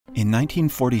In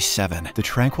 1947, the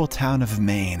tranquil town of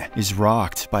Maine is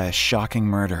rocked by a shocking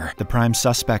murder. The prime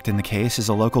suspect in the case is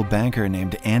a local banker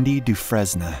named Andy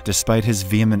Dufresne. Despite his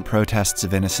vehement protests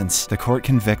of innocence, the court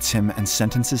convicts him and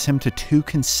sentences him to 2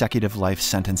 consecutive life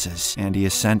sentences. Andy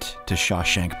is sent to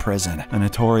Shawshank prison, a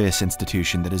notorious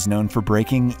institution that is known for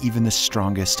breaking even the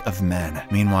strongest of men.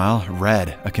 Meanwhile,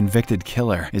 Red, a convicted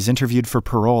killer, is interviewed for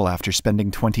parole after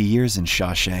spending 20 years in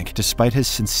Shawshank. Despite his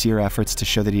sincere efforts to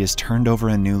show that he has turned over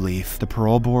a new leaf, the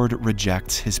parole board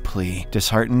rejects his plea.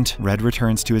 Disheartened, Red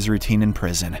returns to his routine in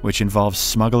prison, which involves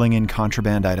smuggling in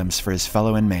contraband items for his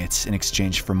fellow inmates in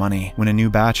exchange for money. When a new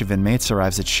batch of inmates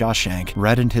arrives at Shawshank,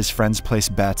 Red and his friends place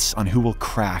bets on who will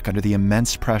crack under the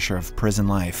immense pressure of prison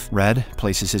life. Red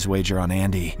places his wager on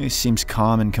Andy, who seems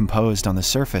calm and composed on the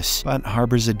surface, but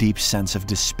harbors a deep sense of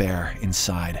despair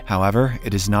inside. However,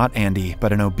 it is not Andy,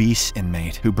 but an obese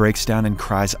inmate who breaks down and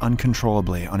cries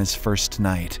uncontrollably on his first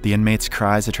night. The inmate's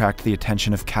cries attract the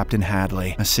attention of Captain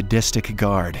Hadley, a sadistic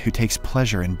guard who takes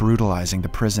pleasure in brutalizing the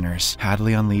prisoners.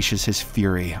 Hadley unleashes his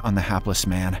fury on the hapless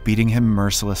man, beating him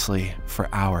mercilessly for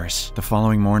hours. The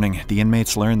following morning, the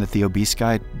inmates learn that the obese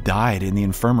guy died in the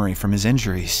infirmary from his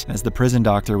injuries, as the prison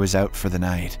doctor was out for the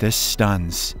night. This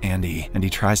stuns Andy, and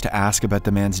he tries to ask about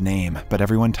the man's name, but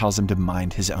everyone tells him to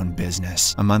mind his own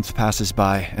business. A month passes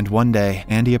by, and one day,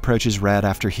 Andy approaches Red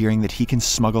after hearing that he can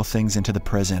smuggle things into the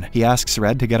prison. He asks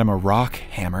Red to get him a rock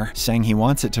hammer, saying he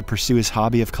wants it to pursue his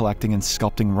hobby of collecting and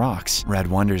sculpting rocks. Red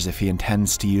wonders if he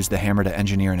intends to use the hammer to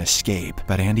engineer an escape,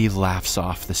 but Andy laughs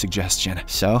off the suggestion.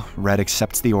 So, Red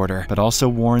accepts the order, but also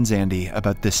warns Andy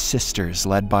about the sisters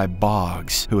led by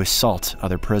Boggs, who assault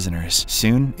other prisoners.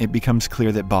 Soon, it becomes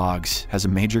clear that Boggs has a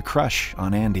major crush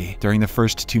on Andy. During the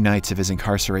first 2 nights of his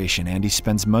incarceration, Andy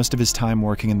spends most of his time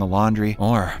working in the laundry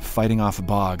or fighting off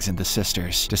Boggs and the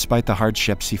sisters. Despite the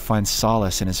hardships, he finds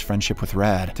solace in his friendship with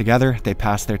Red. Together, they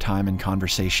pass their time in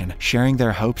conversation, sharing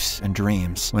their hopes and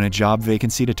dreams. When a job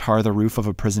vacancy to tar the roof of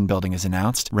a prison building is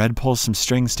announced, Red pulls some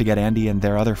strings to get Andy and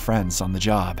their other friends on the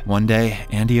job. One day,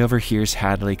 Andy overhears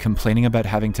Hadley complaining about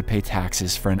having to pay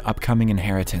taxes for an upcoming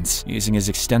inheritance. Using his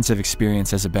extensive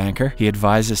experience as a banker, he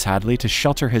advises Hadley to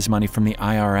shelter his money from the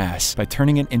IRS by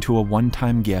turning it into a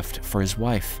one-time gift for his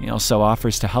wife. He also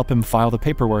offers to help him file the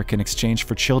paperwork in exchange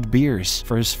for chilled beers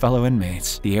for his fellow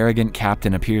inmates. The arrogant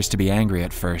captain appears to be angry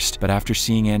at first, but after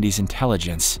seeing Andy's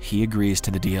intelligence, he agrees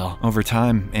to the deal. Over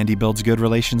time, Andy builds good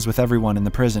relations with everyone in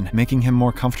the prison, making him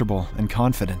more comfortable and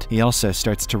confident. He also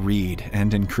starts to read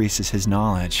and increases his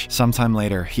knowledge. Sometime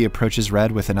later, he approaches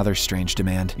Red with another strange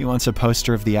demand. He wants a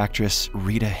poster of the actress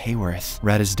Rita Hayworth.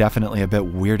 Red is definitely a bit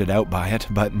weirded out by it,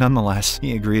 but nonetheless,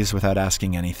 he agrees without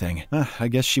asking anything. I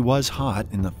guess she was hot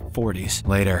in the 40s.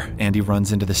 Later, Andy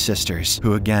runs into the sisters,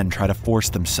 who again try to force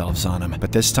themselves on him,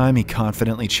 but this time he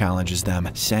confidently challenges them,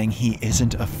 saying he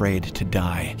isn't afraid to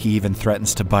die. He even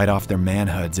threatens to bite off their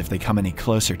manhoods if they come any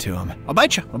closer to him. I'll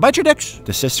bite your dicks!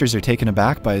 The sisters are taken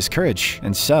aback by his courage,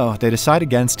 and so they decide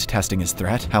against testing his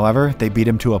threat. However, they beat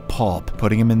him to a pulp,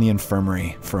 putting him in the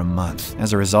infirmary for a month.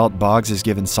 As a result, Boggs is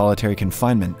given solitary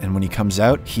confinement, and when he comes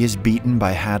out, he is beaten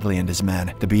by Hadley and his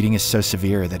men. The beating is so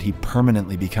severe that he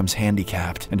permanently becomes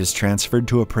handicapped and is transferred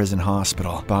to a prison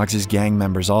hospital. Boggs' gang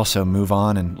members also move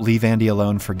on and leave Andy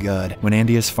alone for good. When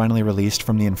Andy is finally released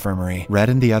from the infirmary, Red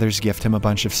and the others gift him a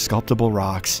bunch of sculptable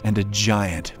rocks and a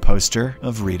giant poster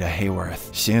of Rita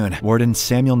Hayworth. Soon, Warden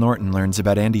Samuel Norton learns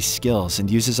about Andy's skills and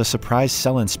uses a surprise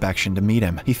cell inspection to meet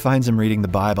him. He finds him reading the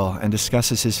Bible and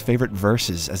discusses his favorite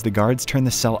verses as the guards turn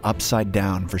the cell upside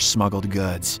down for smuggled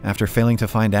goods. After failing to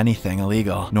find anything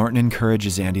illegal, Norton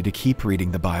encourages Andy to keep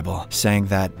reading the Bible, saying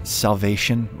that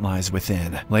salvation lies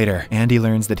within. Later, Andy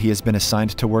learns that he has been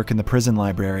assigned to work in the prison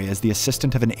library as the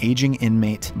assistant of an aging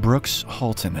inmate, Brooks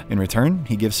Holton. In return,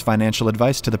 he gives financial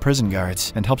advice to the prison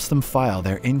guards and helps them file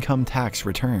their income tax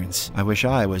returns. I wish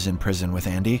I was in prison with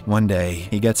Andy. One day,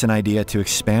 he gets an idea to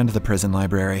expand the prison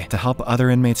library to help other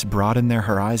inmates broaden their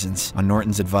horizons. On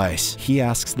Norton's advice, he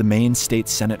asks the Maine State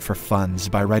Senate for funds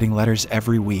by writing letters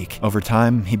every week. Over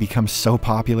time, he becomes so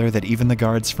popular that even the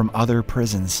guards from other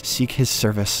prisons seek his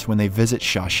service when they visit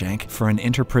Shawshank for an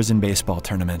inter-prison baseball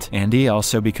tournament. Andy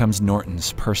also becomes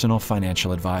Norton's personal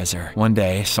financial advisor. One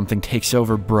day, something takes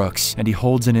over Brooks, and he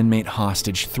holds an inmate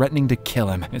hostage, threatening to kill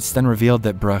him. It's then revealed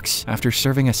that Brooks, after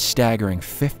serving a staggering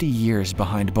 50 years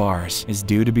behind bars, is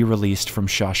due to be released from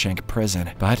Shawshank prison.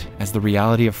 But as the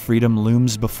reality of freedom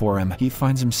looms before him, he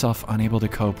finds himself unable to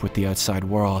cope with the outside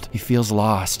world. He feels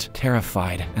lost,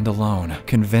 terrified, and alone,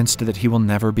 convinced that he will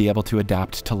never be able to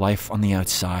adapt to life on the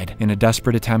outside. In a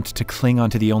desperate attempt to cling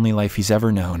onto the only life he's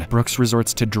ever known, Brooks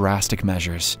resorts to drastic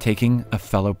measures, taking a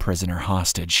fellow prisoner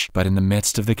hostage. But in the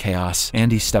midst of the chaos,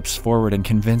 Andy steps steps forward and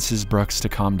convinces Brooks to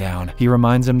calm down. He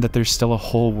reminds him that there's still a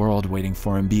whole world waiting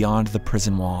for him beyond the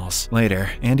prison walls. Later,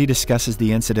 Andy discusses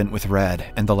the incident with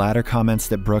Red, and the latter comments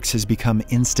that Brooks has become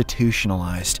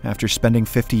institutionalized. After spending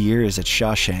 50 years at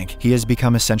Shawshank, he has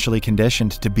become essentially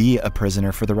conditioned to be a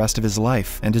prisoner for the rest of his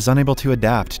life and is unable to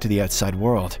adapt to the outside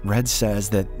world. Red says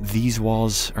that these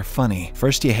walls are funny.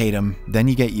 First you hate them, then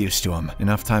you get used to them.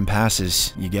 Enough time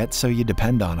passes, you get so you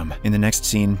depend on them. In the next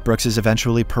scene, Brooks is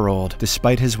eventually paroled,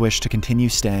 despite his wish to continue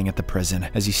staying at the prison.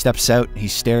 As he steps out, he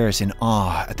stares in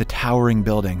awe at the towering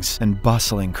buildings and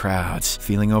bustling crowds,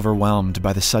 feeling overwhelmed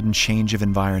by the sudden change of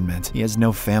environment. He has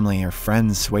no family or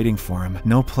friends waiting for him,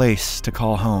 no place to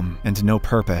call home, and no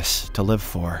purpose to live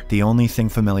for. The only thing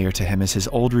familiar to him is his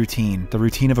old routine, the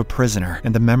routine of a prisoner,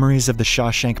 and the memories of the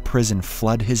Shawshank prison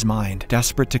flood his mind.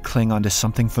 Desperate to cling onto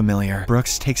something familiar,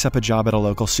 Brooks takes up a job at a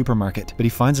local supermarket, but he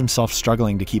finds himself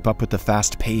struggling to keep up with the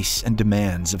fast pace and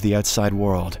demands of the outside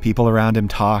world. People around him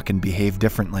talk and behave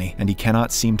differently, and he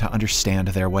cannot seem to understand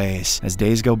their ways. As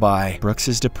days go by,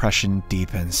 Brooks's depression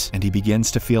deepens, and he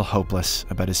begins to feel hopeless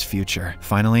about his future.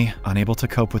 Finally, unable to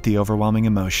cope with the overwhelming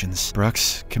emotions,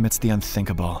 Brooks commits the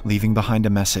unthinkable, leaving behind a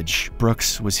message.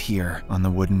 Brooks was here on the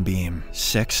wooden beam.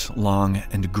 6 long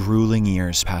and grueling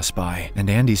years pass by, and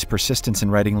Andy's persistence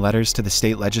in writing letters to the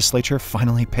state legislature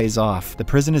finally pays off. The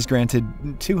prison is granted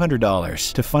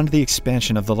 $200 to fund the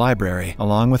expansion of the library,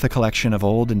 along with a collection of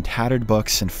old and tattered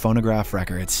books and phonograph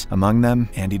records. Among them,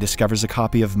 Andy discovers a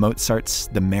copy of Mozart's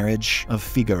The Marriage of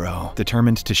Figaro.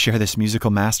 Determined to share this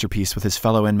musical masterpiece with his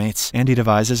fellow inmates, Andy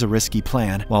devises a risky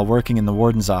plan. While working in the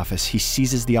warden's office, he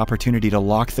seizes the opportunity to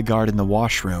lock the guard in the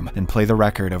washroom and play the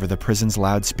record over the prison's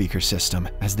loudspeaker system.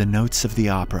 As the notes of the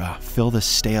opera fill the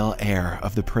stale air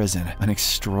of the prison, an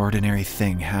extraordinary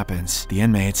thing happens. The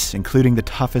inmates, including the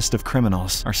toughest of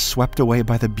criminals, are swept away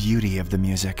by the beauty of the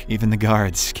music. Even the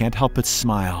guards can't help but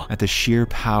smile at the sheer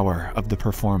power of the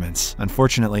performance.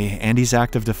 Unfortunately, Andy's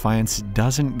act of defiance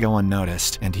doesn't go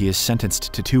unnoticed, and he is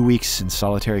sentenced to 2 weeks in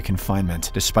solitary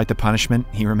confinement. Despite the punishment,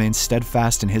 he remains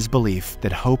steadfast in his belief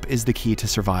that hope is the key to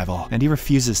survival, and he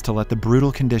refuses to let the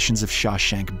brutal conditions of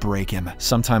Shawshank break him.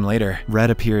 Sometime later,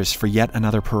 Red appears for yet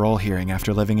another parole hearing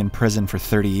after living in prison for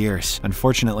 30 years.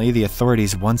 Unfortunately, the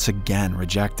authorities once again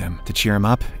reject him. To cheer him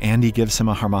up, Andy gives him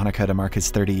a harmonica to mark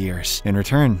his 30 years. In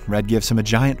return, Red gives him a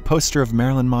giant poster of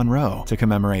Marilyn Monroe to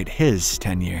commemorate his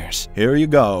 10 years. Here you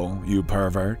go, you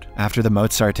pervert. After the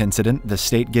Mozart incident, the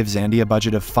state gives Andy a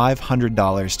budget of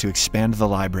 $500 to expand the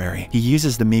library. He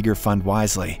uses the meager fund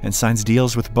wisely and signs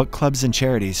deals with book clubs and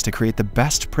charities to create the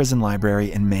best prison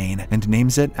library in Maine and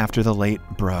names it after the late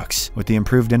Brooks. With the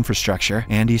improved infrastructure,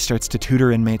 Andy starts to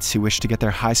tutor inmates who wish to get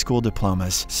their high school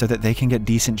diplomas so that they can get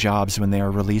decent jobs when they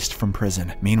are released from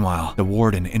prison. Meanwhile, the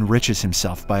warden enriches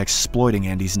himself by exploiting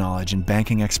Andy's knowledge and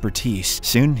banking expertise.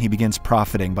 Soon, he begins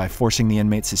profiting by forcing the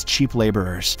inmates as cheap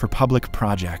laborers for public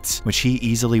projects, which he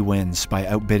easily wins by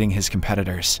outbidding his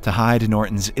competitors. To hide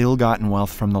Norton's ill-gotten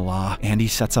wealth from the law, Andy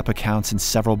sets up accounts in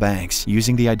several banks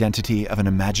using the identity of an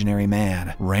imaginary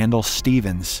man, Randall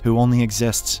Stevens, who only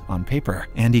exists on paper.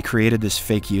 Andy created this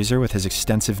fake user with his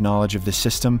extensive knowledge of the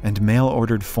system and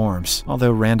mail-ordered forms.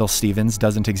 Although Randall Stevens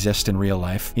doesn't exist in real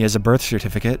life, he has a birth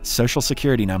certificate, social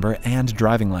security number, and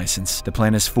driving license. The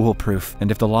plan is foolproof,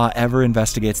 and if the law ever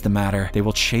investigates the matter, they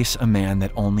will chase a man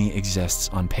that only exists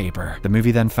on paper. The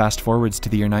movie then fast-forwards to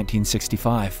the year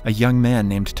 1965. A young man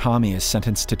named Tommy is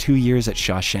sentenced to 2 years at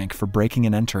Shawshank for breaking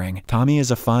and entering. Tommy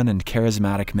is a fun and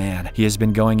charismatic man. He has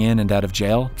been going in and out of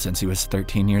jail since he was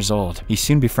 13 years old. He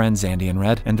soon befriends Andy and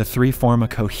Red, and the three form a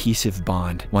cohesive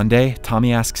bond. One day,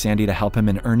 Tommy asks Andy to help him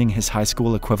in earning his high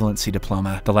school equivalency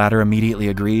diploma. The latter immediately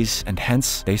agrees, and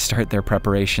hence, they start their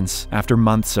preparations. After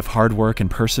months of hard work and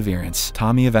perseverance,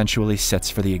 Tommy eventually sits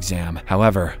for the exam.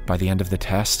 However, by the end of the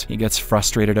test, he gets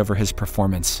frustrated over his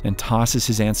performance and tosses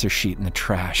his answer sheet in the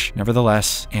trash.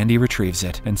 Nevertheless, Andy retrieves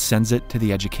it and sends it to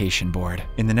the education board.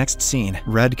 In the next scene,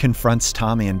 Red confronts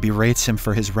Tommy and berates him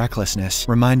for his recklessness,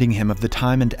 reminding him of the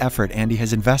time and effort Andy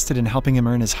has invested in helping him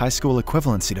earn his high school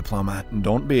equivalency diploma.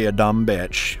 Don't be a dumb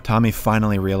bitch. Tommy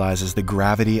finally realizes the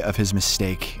gravity of his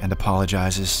mistake and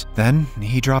apologizes. Then,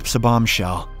 he drops a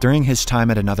bombshell. During his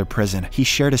time at another prison, he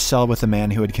shared a cell with a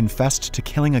man who had confessed to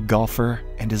killing a golfer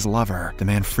and his lover. The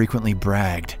man frequently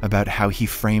bragged about how he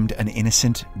framed an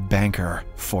innocent banker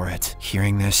for it.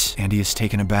 Hearing this, Andy is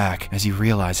taken aback as he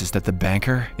realizes that the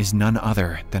banker is none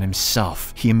other than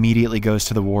himself. He immediately goes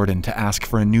to the warden to ask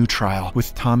for a new trial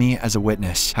with Tommy as a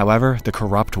witness. However, the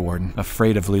corrupt warden,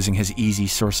 afraid of losing his easy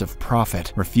source of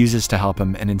profit, refuses to help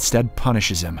him and instead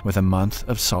punishes him with a month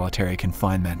of solitary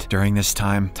confinement. During this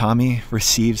time, Tommy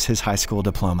receives his high school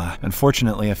diploma.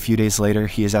 Unfortunately, a few days later,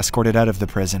 he is escorted out of the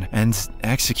prison and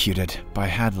executed by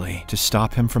Hadley. To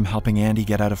stop him from helping Andy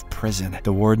get out of prison,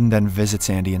 the warden then visits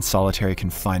Andy in solitary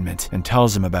confinement and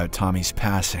tells him about Tommy's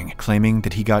passing, claiming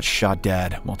that he got shot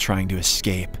dead while trying to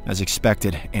escape. As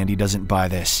expected, Andy doesn't buy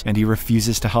this, and he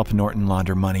refuses to help Norton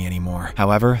launder money anymore.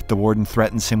 However, the warden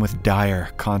threatens him with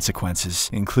dire consequences,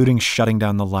 including shutting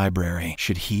down the library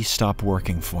should he stop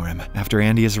working for him. After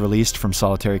Andy is released from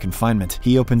solitary confinement,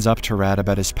 he opens up to Red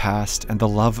about his past and the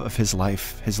love of his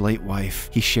life, his late wife.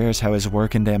 He shares how his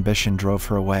work and ambition drove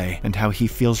her away, and how he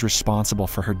feels responsible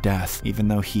for her death, even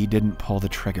though he didn't pull the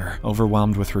trigger.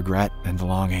 Overwhelmed with regret and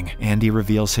longing, Andy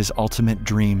reveals his ultimate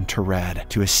dream to Red: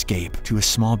 to escape to a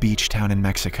small beach town in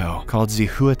Mexico called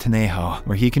Zihuatanejo,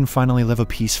 where he can finally live a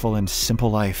peaceful and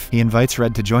simple life. He invites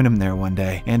Red to join him there one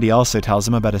day. Andy also tells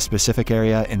him about a specific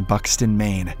area in Buxton,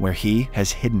 Maine, where he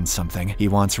has hidden something. He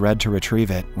wants Red to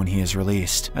retrieve it when he is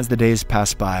released. As the days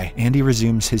pass by, Andy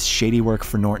resumes his shady work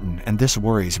for Norton, and this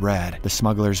worries Red. The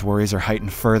smuggler's worries are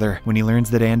heightened further when he learns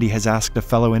that Andy has asked a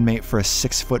fellow inmate for a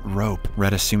 6-foot rope.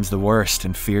 Red assumes the worst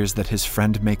and fears that his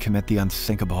friend may commit the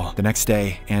unthinkable. The next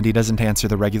day, Andy doesn't answer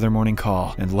the regular morning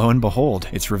call, and lo and behold,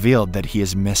 it's revealed that he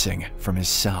is missing from his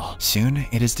cell. Soon,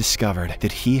 it is discovered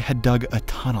that he had dug a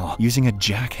tunnel using a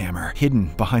jackhammer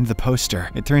hidden behind the poster.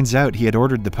 It turns out he had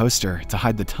ordered the poster to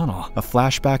hide the tunnel. A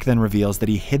flashback then reveals that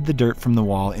he hid the dirt from the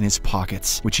wall in his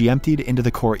pockets, which he emptied into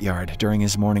the courtyard during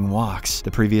his morning walks.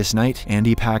 The previous night,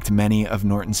 Andy packed many of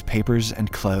Norton's papers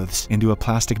and clothes into a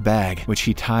plastic bag, which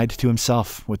he tied to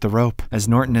himself with the rope. As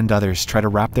Norton and others try to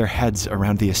wrap their heads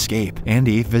around the escape,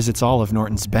 Andy visits all of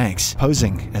Norton's banks,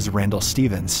 posing as Randall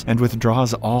Stevens, and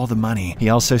withdraws all the money. He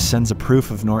also sends a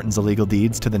proof of Norton's illegal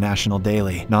deeds to the National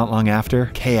Daily. Not long after,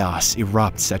 chaos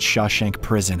erupts at Shawshank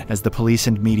prison as the police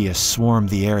and media swarm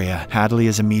the area. Hadley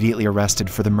is immediately arrested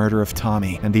for the murder of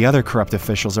Tommy, and the other corrupt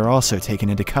officials are also taken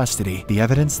into custody. The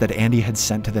evidence that Andy had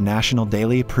sent to the National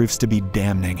Daily proves to be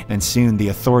damning, and soon the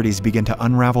authorities begin to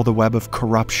unravel the web of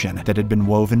corruption that had been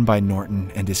woven by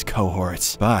Norton and his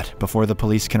cohorts. But before the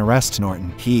police can arrest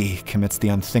Norton, he commits the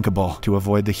unthinkable to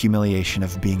avoid the humiliation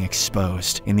of being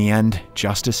exposed. In the end,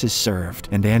 justice is served,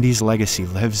 and Andy's legacy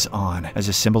lives on as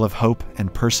a symbol of hope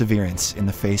and perseverance in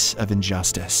the face of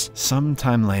injustice. Some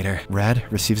time later, Red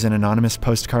receives an anonymous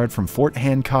postcard from Fort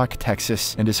Hancock,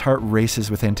 Texas, and his heart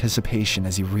races with anticipation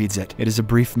as he reads it. It is a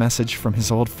brief message from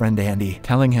his old friend Andy,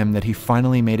 telling him that he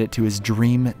finally made it to his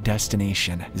dream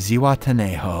destination,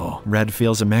 Zihuatanejo. Red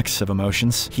feels a mix of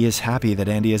emotions. He is happy that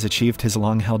Andy has achieved his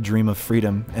long-held dream of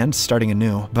freedom and starting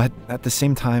anew, but at the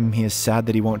same time, he is sad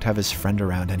that he won't have his friend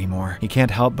around anymore. He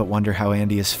can't help but wonder how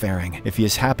Andy is faring, if he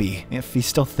is happy, if he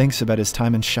still thinks about his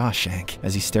time in Shawshank.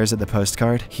 As he stares at the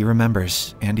postcard, he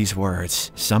remembers Andy's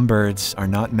words: "Some birds are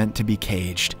not meant to be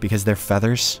caged because their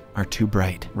feathers are too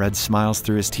bright." Red smiles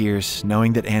through his tears,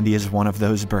 knowing that Andy is one of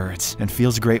those birds, and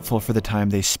feels grateful for the time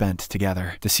they spent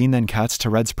together. The scene then cuts to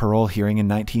Red's parole hearing in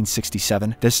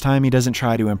 1967. This time, he doesn't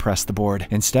try to impress the board.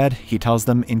 Instead, he tells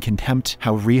them in contempt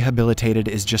how rehabilitated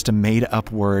is just a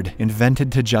made-up word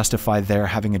invented to justify their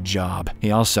having a job.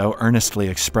 He also earnestly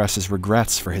expresses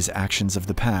regrets for his actions of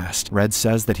the past. Red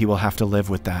says that he will have to live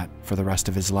with that for the rest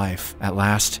of his life. At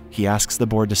last, he asks the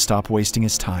board to stop wasting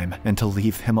his time and to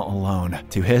leave him alone.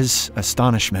 To his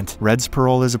astonishment, Red's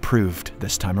parole is approved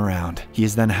this time around. He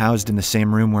is then housed in the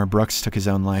same room where Brooks took his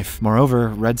own life. Moreover,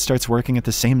 Red starts working at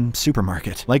the same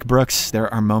supermarket. Like Brooks,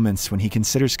 there are moments when he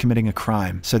considers committing a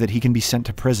crime so that he can be sent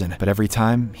to prison, but every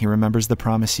time, he remembers the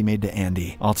promise he made to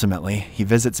Andy. Ultimately, he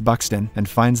visits Buxton and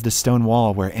finds the stone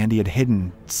wall where Andy had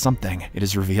hidden something. It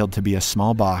is revealed to be a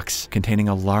small box containing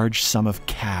a large sum of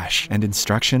cash and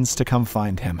instructions to come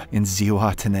find him in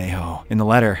Zihuatanejo. In the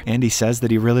letter, Andy says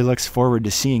that he really looks forward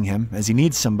to seeing him, as he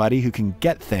needs somebody who can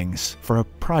get things for a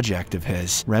project of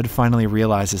his. Red finally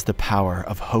realizes the power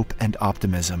of hope and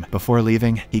optimism. Before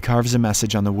leaving, he carves a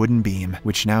message on the wooden beam,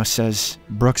 which now says,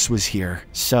 "Brooks was here,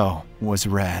 so was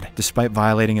Red. Despite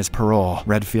violating his parole,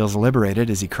 Red feels liberated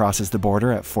as he crosses the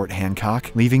border at Fort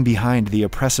Hancock, leaving behind the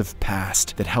oppressive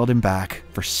past that held him back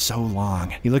for so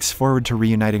long. He looks forward to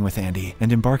reuniting with Andy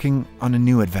and embarking on a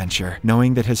new adventure,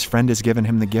 knowing that his friend has given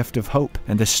him the gift of hope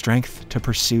and the strength to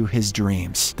pursue his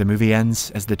dreams. The movie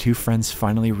ends as the two friends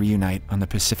finally reunite on the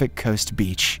Pacific Coast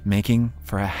beach, making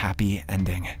for a happy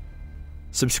ending.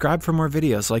 Subscribe for more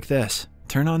videos like this,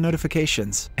 turn on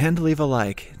notifications, and leave a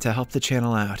like to help the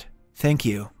channel out. Thank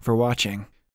you for watching.